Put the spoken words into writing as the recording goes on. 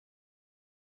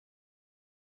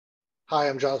Hi,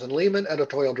 I'm Jonathan Lehman,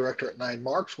 editorial director at 9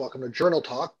 Marks. Welcome to Journal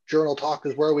Talk. Journal Talk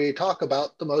is where we talk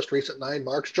about the most recent 9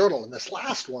 Marks journal. And this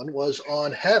last one was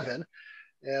on heaven.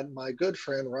 And my good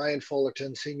friend Ryan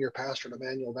Fullerton, senior pastor at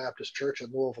Emmanuel Baptist Church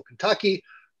in Louisville, Kentucky,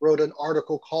 wrote an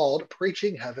article called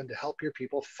Preaching Heaven to Help Your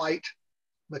People Fight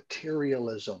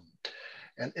Materialism.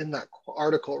 And in that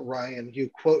article, Ryan, you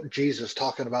quote Jesus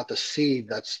talking about the seed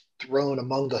that's thrown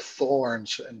among the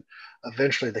thorns and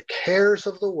eventually the cares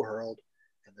of the world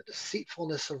and the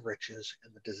deceitfulness of riches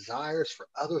and the desires for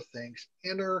other things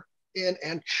enter in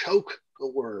and choke the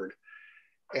word,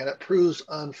 and it proves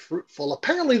unfruitful.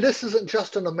 Apparently, this isn't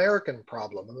just an American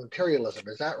problem, materialism.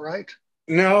 Is that right?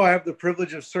 No, I have the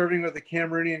privilege of serving with a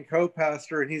Cameroonian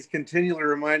co-pastor, and he's continually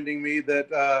reminding me that,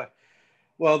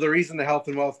 the reason the health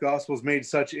and wealth gospel has made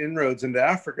such inroads into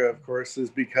Africa, of course, is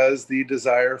because the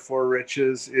desire for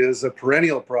riches is a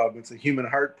perennial problem. It's a human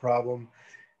heart problem.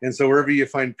 And so wherever you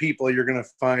find people, you're going to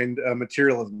find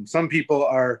materialism. Some people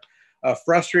are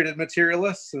frustrated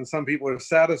materialists, and some people are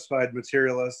satisfied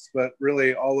materialists, but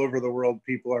really all over the world,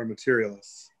 people are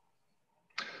materialists.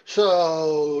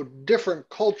 So different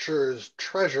cultures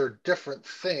treasure different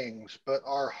things, but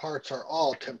our hearts are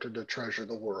all tempted to treasure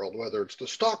the world, whether it's the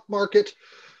stock market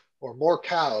or more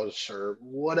cows or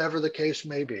whatever the case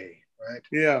may be, right?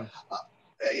 Yeah.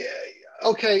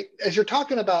 Okay, as you're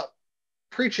talking about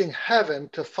preaching heaven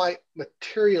to fight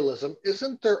materialism,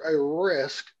 isn't there a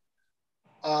risk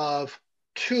of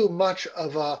too much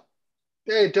of a,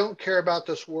 hey, don't care about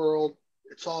this world,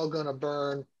 it's all going to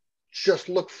burn, just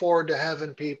look forward to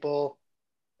heaven, people?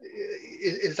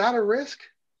 Is that a risk?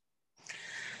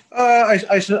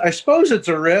 I suppose it's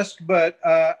a risk, but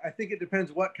I think it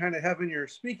depends what kind of heaven you're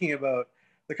speaking about.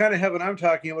 The kind of heaven I'm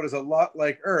talking about is a lot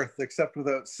like earth, except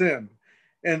without sin.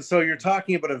 And so you're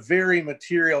talking about a very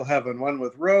material heaven, one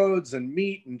with roads and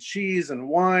meat and cheese and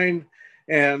wine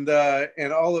and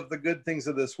all of the good things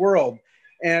of this world.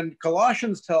 And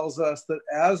Colossians tells us that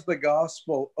as the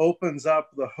gospel opens up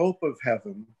the hope of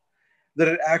heaven, that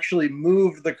it actually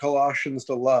moved the Colossians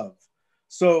to love.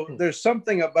 So there's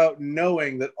something about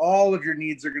knowing that all of your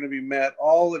needs are going to be met,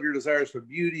 all of your desires for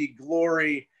beauty,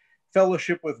 glory,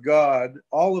 fellowship with God,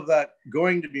 all of that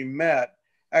going to be met,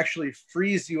 actually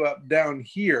frees you up down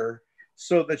here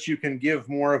so that you can give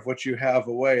more of what you have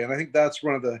away. And I think that's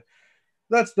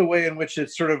that's the way in which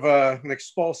it's sort of an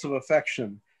expulsive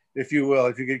affection, if you will,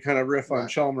 if you could kind of riff on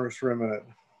Chalmers for a minute.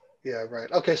 Yeah, right.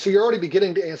 Okay, so you're already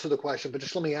beginning to answer the question, but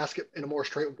just let me ask it in a more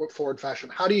straightforward fashion.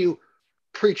 How do you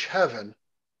preach heaven?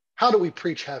 How do we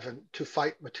preach heaven to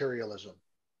fight materialism?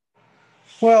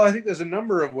 Well, I think there's a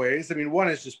number of ways. I mean, one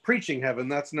is just preaching heaven.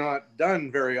 That's not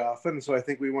done very often. So I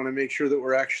think we want to make sure that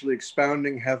we're actually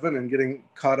expounding heaven and getting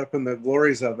caught up in the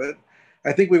glories of it.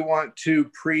 I think we want to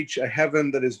preach a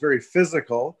heaven that is very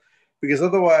physical, because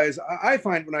otherwise I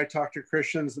find when I talk to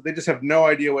Christians that they just have no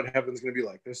idea what heaven's going to be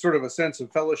like. There's sort of a sense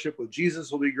of fellowship with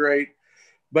Jesus will be great,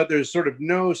 but there's sort of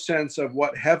no sense of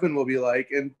what heaven will be like.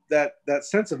 And that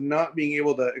sense of not being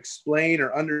able to explain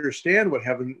or understand what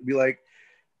heaven will be like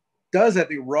does, I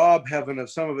think, rob heaven of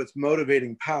some of its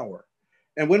motivating power.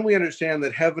 And when we understand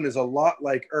that heaven is a lot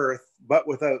like earth, but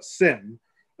without sin,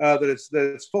 that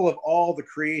it's full of all the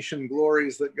creation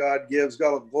glories that God gives,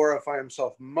 God will glorify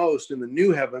himself most in the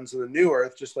new heavens and the new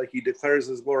earth, just like he declares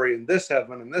his glory in this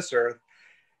heaven and this earth.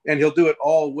 And he'll do it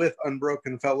all with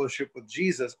unbroken fellowship with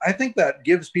Jesus. I think that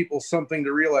gives people something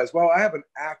to realize, well, I have an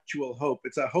actual hope.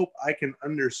 It's a hope I can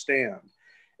understand.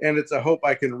 And it's a hope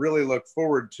I can really look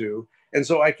forward to. And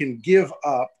so I can give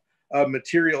up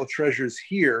material treasures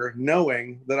here,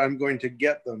 knowing that I'm going to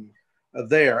get them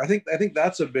there. I think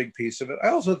that's a big piece of it. I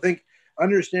also think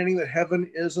understanding that heaven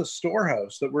is a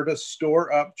storehouse, that we're to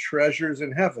store up treasures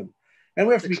in heaven. And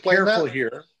we have to be careful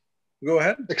here. Go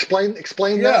ahead. Explain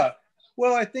yeah. that.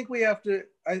 Well, I think we have to,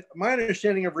 my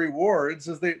understanding of rewards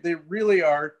is they really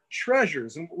are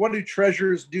treasures. And what do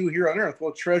treasures do here on earth?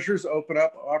 Well, treasures open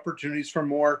up opportunities for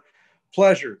more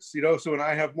pleasures. So when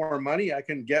I have more money, I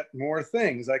can get more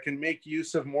things. I can make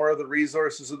use of more of the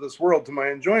resources of this world to my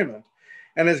enjoyment.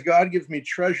 And as God gives me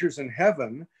treasures in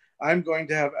heaven, I'm going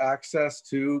to have access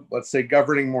to, let's say,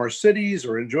 governing more cities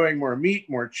or enjoying more meat,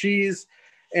 more cheese.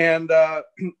 And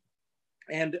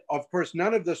of course,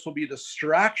 none of this will be a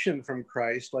distraction from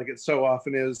Christ, like it so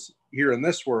often is here in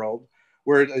this world,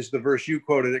 where, as the verse you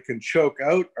quoted, it can choke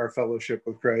out our fellowship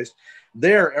with Christ.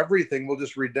 There, everything will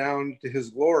just redound to his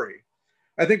glory.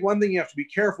 I think one thing you have to be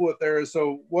careful with there is,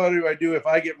 so what do I do if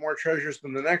I get more treasures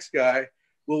than the next guy?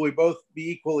 Will we both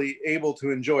be equally able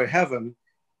to enjoy heaven?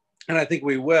 And I think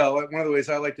we will. One of the ways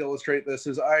I like to illustrate this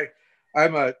is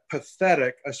I'm a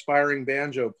pathetic aspiring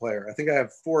banjo player. I think I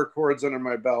have 4 chords under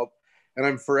my belt. and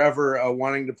I'm forever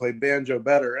wanting to play banjo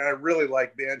better. And I really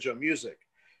like banjo music.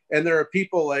 And there are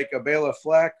people like Bela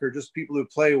Fleck or just people who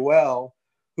play well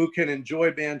who can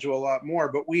enjoy banjo a lot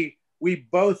more. But we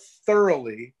both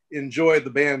thoroughly enjoy the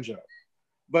banjo.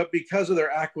 But because of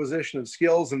their acquisition of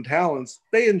skills and talents,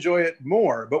 they enjoy it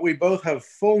more. But we both have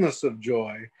fullness of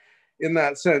joy in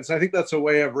that sense. I think that's a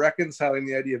way of reconciling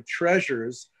the idea of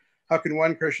treasures. How can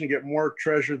one Christian get more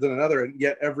treasure than another and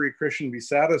yet every Christian be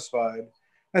satisfied?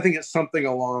 I think it's something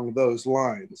along those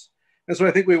lines. And so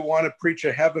I think we want to preach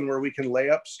a heaven where we can lay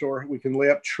up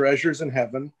treasures in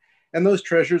heaven, and those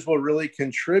treasures will really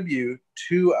contribute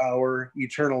to our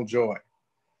eternal joy.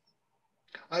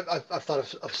 I've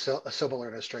thought of a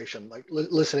similar illustration, like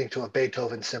listening to a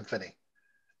Beethoven symphony.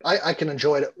 I can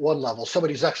enjoy it at one level.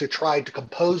 Somebody who's actually tried to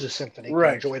compose a symphony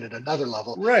can enjoy it at another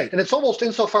level. Right. And it's almost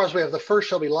insofar as we have the first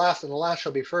shall be last and the last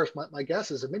shall be first. My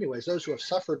guess is in many ways, those who have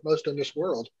suffered most in this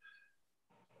world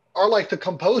are like the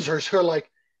composers who are like,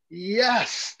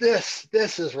 yes, this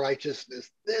is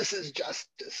righteousness. This is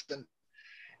justice.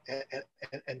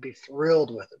 And be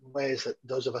thrilled with it in ways that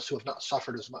those of us who have not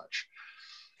suffered as much.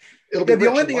 The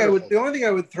only thing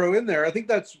I would throw in there, I think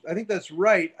that's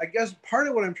right. I guess part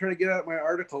of what I'm trying to get out of my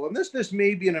article, and this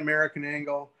may be an American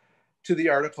angle to the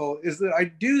article, is that I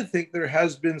do think there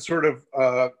has been sort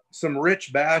of some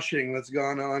rich bashing that's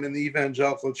gone on in the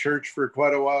evangelical church for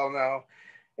quite a while now,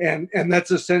 and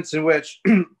that's a sense in which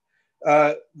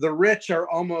the rich are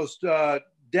almost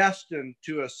destined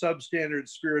to a substandard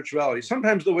spirituality.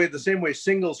 Sometimes the same way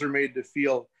singles are made to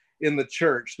feel in the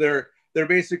church. They're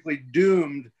basically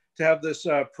doomed to have this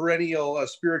perennial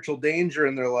spiritual danger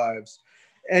in their lives.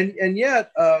 And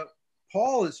yet,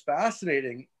 Paul is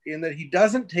fascinating in that he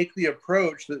doesn't take the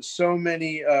approach that so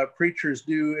many preachers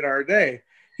do in our day.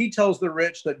 He tells the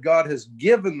rich that God has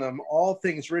given them all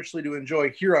things richly to enjoy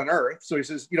here on earth. So he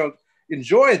says,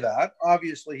 enjoy that.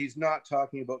 Obviously, he's not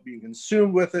talking about being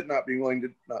consumed with it, not being willing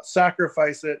to not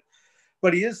sacrifice it.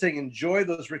 But he is saying, enjoy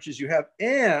those riches you have.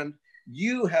 And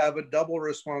you have a double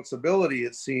responsibility,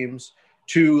 it seems,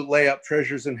 to lay up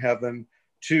treasures in heaven,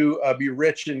 to be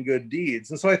rich in good deeds.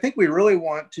 And so I think we really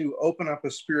want to open up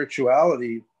a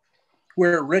spirituality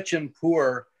where rich and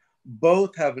poor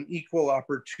both have an equal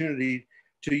opportunity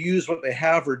to use what they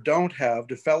have or don't have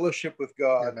to fellowship with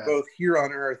God, Amen, both here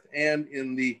on earth and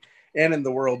in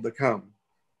the world to come.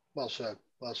 Well said.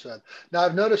 Well said. Now,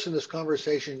 I've noticed in this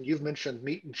conversation, you've mentioned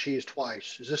meat and cheese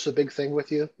twice. Is this a big thing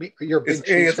with you? You're a big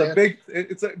cheese fan? Meat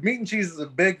and cheese is a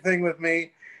big thing with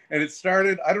me. And it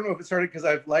started, I don't know if it started because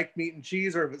I've liked meat and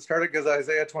cheese or if it started because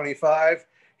Isaiah 25.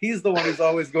 He's the one who's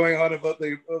always going on about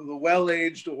the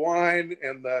well-aged wine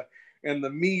and the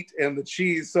meat and the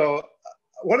cheese. So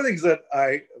one of the things that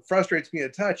frustrates me a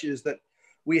touch is that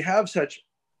we have such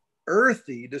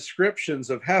earthy descriptions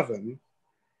of heaven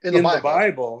in the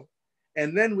Bible.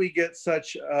 And then we get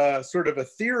such sort of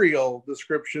ethereal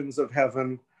descriptions of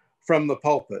heaven from the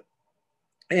pulpit.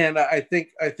 And I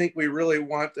think we really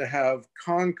want to have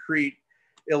concrete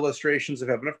illustrations of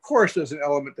heaven. Of course, there's an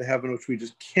element to heaven which we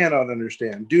just cannot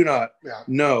understand, do not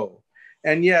know.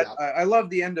 And yet, I love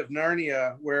the end of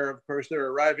Narnia, where, of course, they're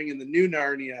arriving in the new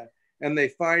Narnia, and they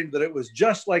find that it was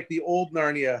just like the old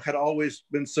Narnia had always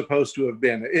been supposed to have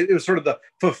been. It was sort of the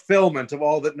fulfillment of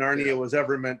all that Narnia was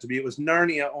ever meant to be. It was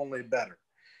Narnia, only better.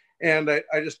 And I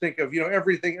just think of,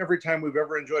 every time we've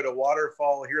ever enjoyed a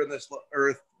waterfall here on this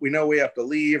earth, we know we have to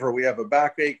leave or we have a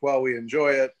backache while we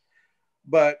enjoy it,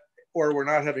 or we're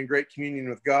not having great communion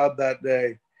with God that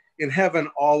day. In heaven,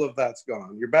 all of that's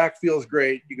gone. Your back feels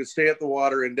great. You can stay at the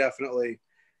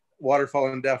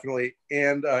waterfall indefinitely,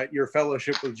 and your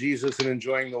fellowship with Jesus and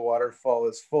enjoying the waterfall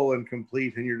is full and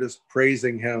complete, and you're just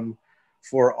praising him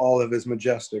for all of his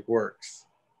majestic works.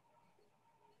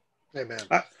 Amen.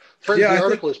 Friends, the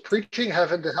article is Preaching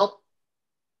Heaven to Help.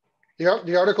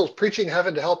 The article is Preaching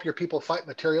Heaven to Help Your People Fight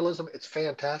Materialism. It's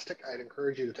fantastic. I'd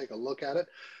encourage you to take a look at it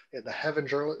in the Heaven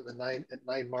Journal at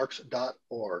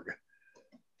 9marks.org.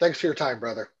 Thanks for your time,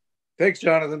 brother. Thanks,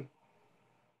 Jonathan.